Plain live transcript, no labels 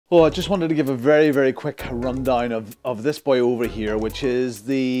Oh, I just wanted to give a very quick rundown of this boy over here, which is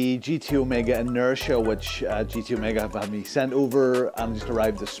the GT Omega Inertia, which GT Omega have had me sent over and just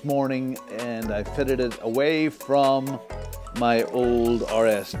arrived this morning, and I fitted it away from my old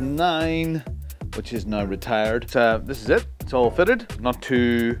RS9, which is now retired. This is it, it's all fitted, not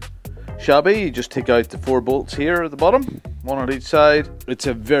too shabby. You just take out the 4 bolts here at the bottom, one on each side. It's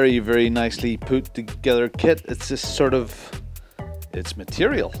a very nicely put together kit. It's this sort of, it's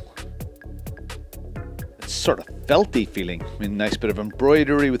material. It's sort of felty feeling. I mean, nice bit of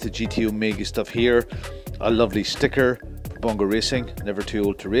embroidery with the GT Omega stuff here. A lovely sticker for Bongo Racing, never too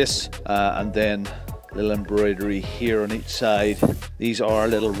old to race. And then little embroidery here on each side. These are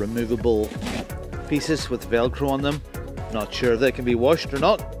little removable pieces with Velcro on them. Not sure if they can be washed or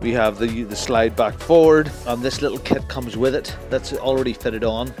not. We have the slide back forward, and this little kit comes with it. That's already fitted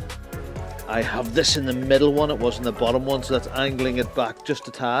on. I have this in the middle one, it was in the bottom one, so that's angling it back just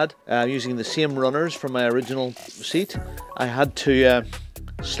a tad. Using the same runners from my original seat. I had to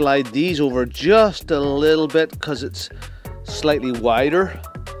slide these over just a little bit because it's slightly wider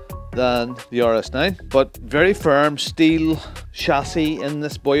than the RS9, but very firm steel chassis in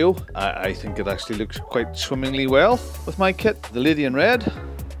this boyo. I think it actually looks quite swimmingly well with my kit. The lady in red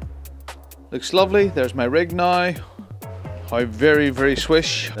looks lovely. There's my rig now. How very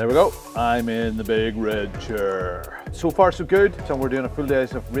swish. There we go. I'm in the big red chair. So far so good. So we're doing a full day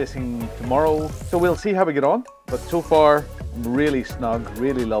of racing tomorrow. So we'll see how we get on. But so far, really snug,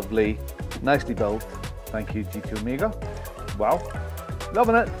 really lovely, nicely built. Thank you, GT Omega. Wow,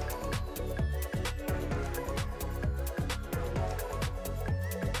 loving it.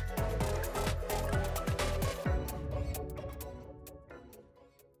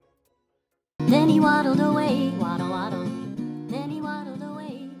 Then he waddled away.